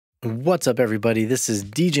What's up, everybody? This is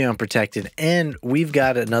DJ Unprotected, and we've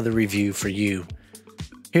got another review for you.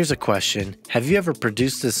 Here's a question. Have you ever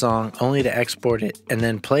produced a song only to export it and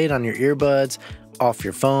then play it on your earbuds, off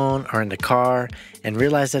your phone, or in the car, and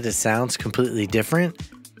realize that it sounds completely different?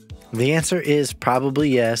 The answer is probably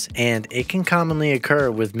yes, and it can commonly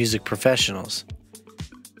occur with music professionals.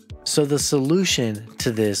 So the solution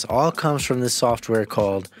to this all comes from this software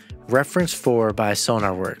called Reference 4 by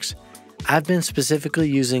Sonarworks. I've been specifically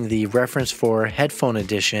using the Reference 4 Headphone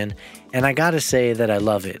Edition, and I gotta say that I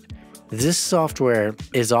love it. This software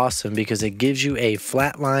is awesome because it gives you a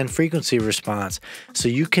flatline frequency response, so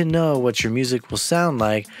you can know what your music will sound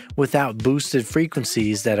like without boosted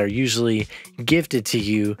frequencies that are usually gifted to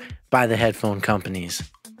you by the headphone companies.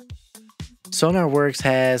 Sonarworks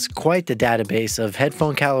has quite the database of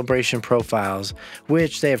headphone calibration profiles,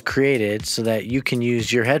 which they have created so that you can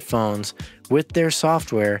use your headphones with their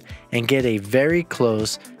software and get a very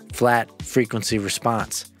close flat frequency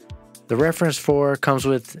response. The Reference 4 comes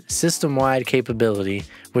with system-wide capability,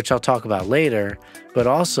 which I'll talk about later, but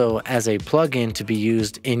also as a plugin to be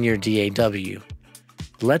used in your DAW.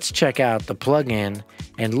 Let's check out the plugin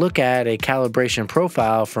and look at a calibration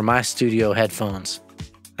profile for my studio headphones.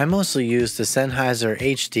 I mostly use the Sennheiser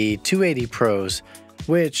HD 280 Pros,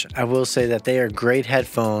 which I will say that they are great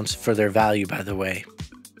headphones for their value, by the way.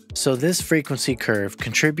 So this frequency curve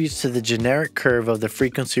contributes to the generic curve of the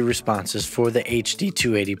frequency responses for the HD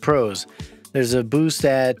 280 Pros. There's a boost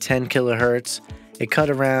at 10 kHz, a cut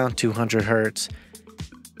around 200 Hz,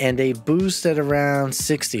 and a boost at around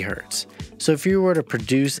 60 Hz. So if you were to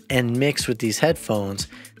produce and mix with these headphones,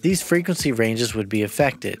 these frequency ranges would be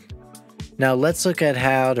affected. Now let's look at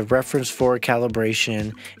how the Reference 4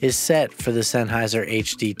 calibration is set for the Sennheiser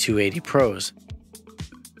HD 280 Pros.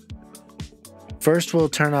 First, we'll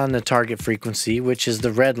turn on the target frequency, which is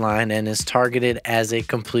the red line and is targeted as a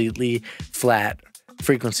completely flat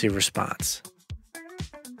frequency response.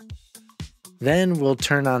 Then we'll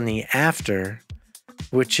turn on the after,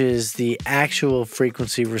 which is the actual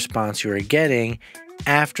frequency response you are getting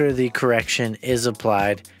after the correction is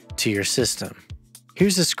applied to your system.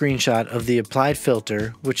 Here's a screenshot of the applied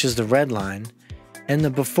filter, which is the red line, and the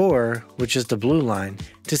before, which is the blue line,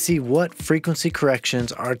 to see what frequency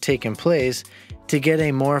corrections are taking place to get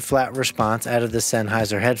a more flat response out of the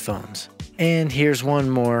Sennheiser headphones. And here's one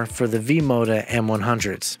more for the V-Moda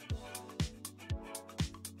M100s.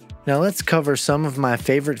 Now let's cover some of my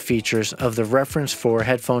favorite features of the Reference 4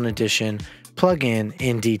 Headphone Edition plugin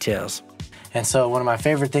in details. And so one of my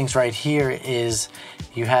favorite things right here is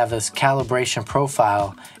you have this calibration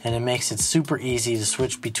profile, and it makes it super easy to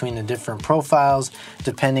switch between the different profiles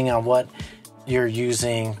depending on what you're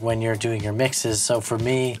using when you're doing your mixes. So for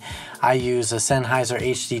me, I use a Sennheiser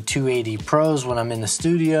HD 280 Pros when I'm in the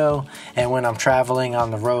studio, and when I'm traveling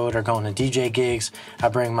on the road or going to DJ gigs, I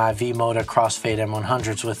bring my V-Moda Crossfade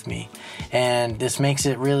M100s with me. And this makes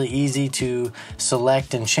it really easy to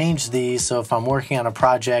select and change these. So if I'm working on a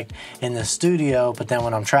project in the studio, but then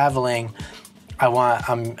when I'm traveling, I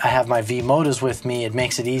have my V-Modas with me, it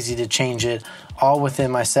makes it easy to change it all within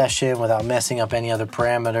my session without messing up any other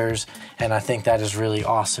parameters, and I think that is really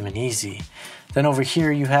awesome and easy. Then over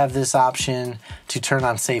here you have this option to turn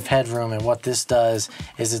on safe headroom, and what this does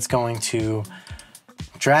is it's going to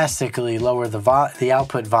drastically lower the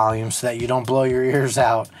output volume so that you don't blow your ears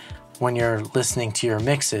out when you're listening to your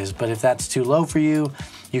mixes. But if that's too low for you,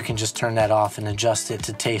 you can just turn that off and adjust it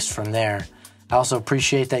to taste from there. I also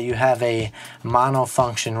appreciate that you have a mono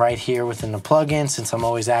function right here within the plugin. Since I'm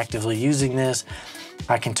always actively using this,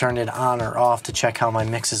 I can turn it on or off to check how my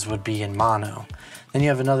mixes would be in mono. Then you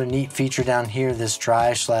have another neat feature down here, this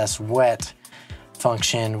dry/wet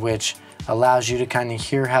function, which allows you to kind of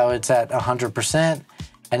hear how it's at 100%,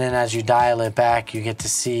 and then as you dial it back, you get to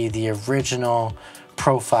see the original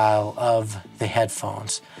profile of the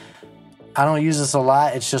headphones. I don't use this a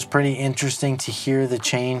lot. It's just pretty interesting to hear the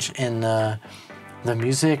change in the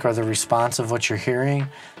music or the response of what you're hearing,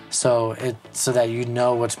 so that you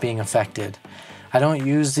know what's being affected. I don't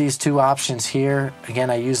use these two options here. Again,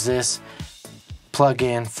 I use this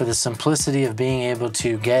plugin for the simplicity of being able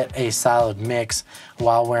to get a solid mix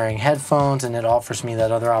while wearing headphones, and it offers me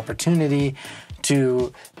that other opportunity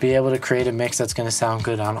to be able to create a mix that's going to sound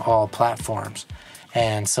good on all platforms.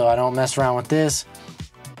 And so I don't mess around with this.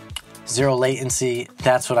 Zero latency,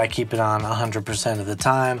 that's what I keep it on 100% of the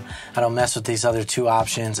time. I don't mess with these other two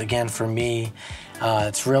options. Again, for me,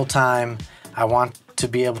 it's real time. I want to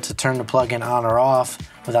be able to turn the plugin on or off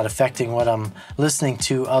without affecting what I'm listening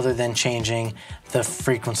to, other than changing the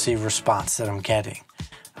frequency response that I'm getting.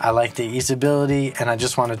 I like the easeability, and I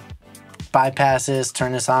just want to just bypass this,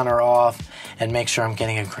 turn this on or off, and make sure I'm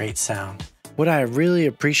getting a great sound. What I really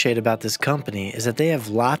appreciate about this company is that they have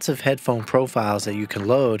lots of headphone profiles that you can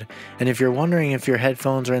load, and if you're wondering if your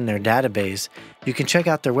headphones are in their database, you can check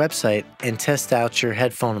out their website and test out your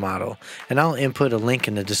headphone model, and I'll input a link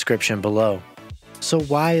in the description below. So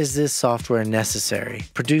why is this software necessary?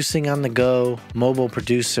 Producing on the go, mobile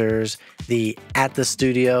producers, the at the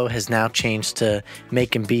studio has now changed to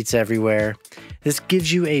making beats everywhere. This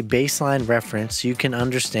gives you a baseline reference so you can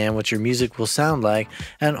understand what your music will sound like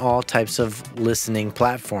on all types of listening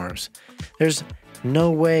platforms. There's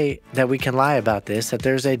no way that we can lie about this, that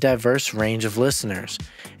there's a diverse range of listeners.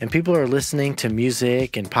 And people are listening to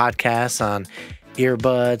music and podcasts on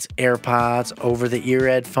earbuds, AirPods, over-the-ear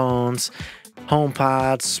headphones,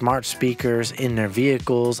 HomePods, smart speakers, in their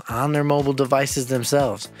vehicles, on their mobile devices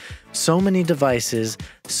themselves. So many devices,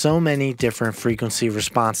 so many different frequency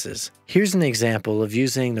responses. Here's an example of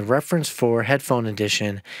using the Reference 4 Headphone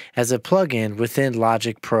Edition as a plugin within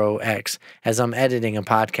Logic Pro X as I'm editing a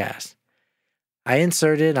podcast. I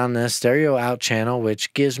insert it on the stereo out channel,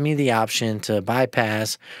 which gives me the option to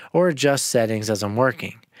bypass or adjust settings as I'm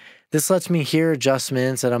working. This lets me hear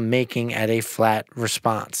adjustments that I'm making at a flat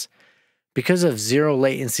response. Because of zero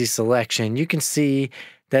latency selection, you can see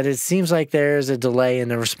that it seems like there's a delay in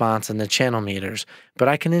the response on the channel meters, but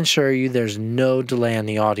I can assure you there's no delay on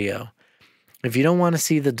the audio. If you don't want to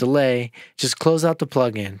see the delay, just close out the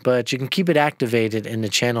plugin, but you can keep it activated in the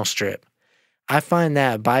channel strip. I find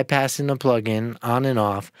that bypassing the plugin on and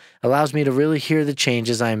off allows me to really hear the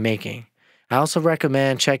changes I'm making. I also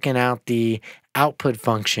recommend checking out the output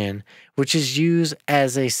function, which is used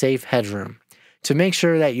as a safe headroom, to make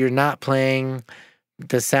sure that you're not playing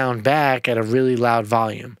the sound back at a really loud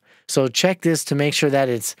volume. So check this to make sure that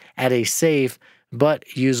it's at a safe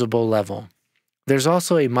but usable level. There's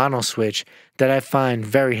also a mono switch that I find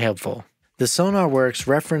very helpful. The Sonarworks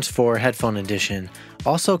Reference 4 Headphone Edition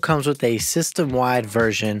also comes with a system-wide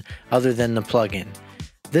version other than the plugin.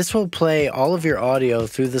 This will play all of your audio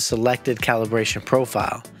through the selected calibration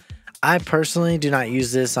profile. I personally do not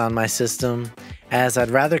use this on my system, as I'd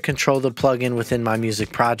rather control the plugin within my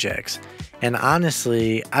music projects. And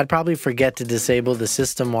honestly, I'd probably forget to disable the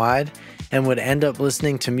system-wide and would end up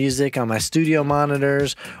listening to music on my studio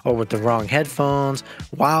monitors or with the wrong headphones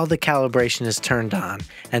while the calibration is turned on,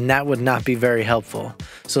 and that would not be very helpful.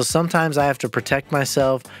 So sometimes I have to protect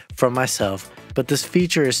myself from myself, but this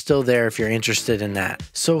feature is still there if you're interested in that.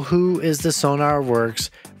 So who is the Sonarworks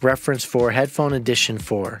Reference 4 Headphone Edition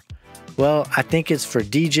for? Well, I think it's for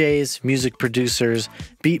DJs, music producers,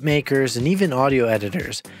 beat makers, and even audio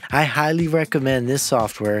editors. I highly recommend this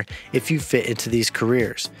software if you fit into these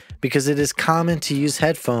careers, because it is common to use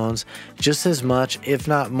headphones just as much, if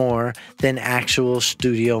not more, than actual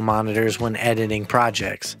studio monitors when editing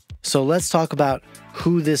projects. So let's talk about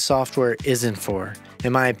who this software isn't for.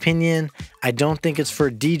 In my opinion, I don't think it's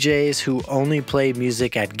for DJs who only play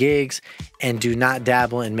music at gigs and do not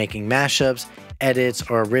dabble in making mashups, edits,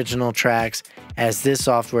 or original tracks, as this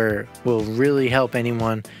software will really help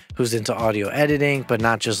anyone who's into audio editing but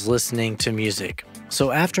not just listening to music. So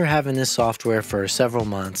after having this software for several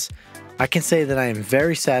months, I can say that I am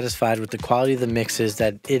very satisfied with the quality of the mixes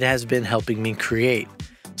that it has been helping me create.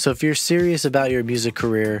 So if you're serious about your music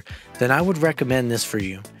career, then I would recommend this for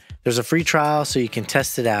you. There's a free trial so you can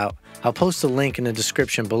test it out. I'll post a link in the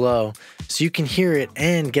description below so you can hear it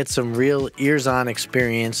and get some real ears-on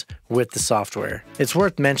experience with the software. It's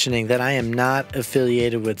worth mentioning that I am not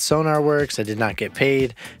affiliated with Sonarworks. I did not get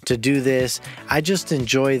paid to do this. I just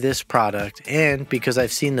enjoy this product, and because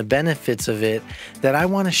I've seen the benefits of it, that I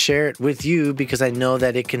want to share it with you because I know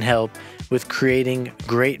that it can help with creating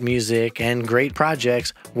great music and great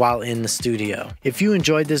projects while in the studio. If you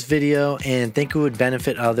enjoyed this video and think it would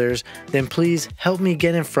benefit others, then please help me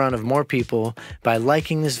get in front of more people by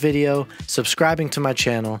liking this video, subscribing to my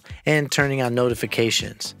channel, and turning on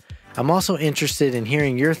notifications. I'm also interested in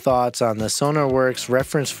hearing your thoughts on the Sonarworks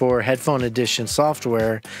Reference 4 Headphone Edition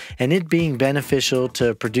software and it being beneficial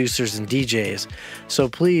to producers and DJs. So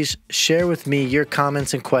please share with me your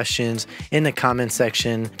comments and questions in the comment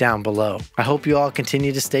section down below. I hope you all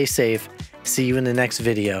continue to stay safe. See you in the next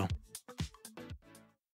video.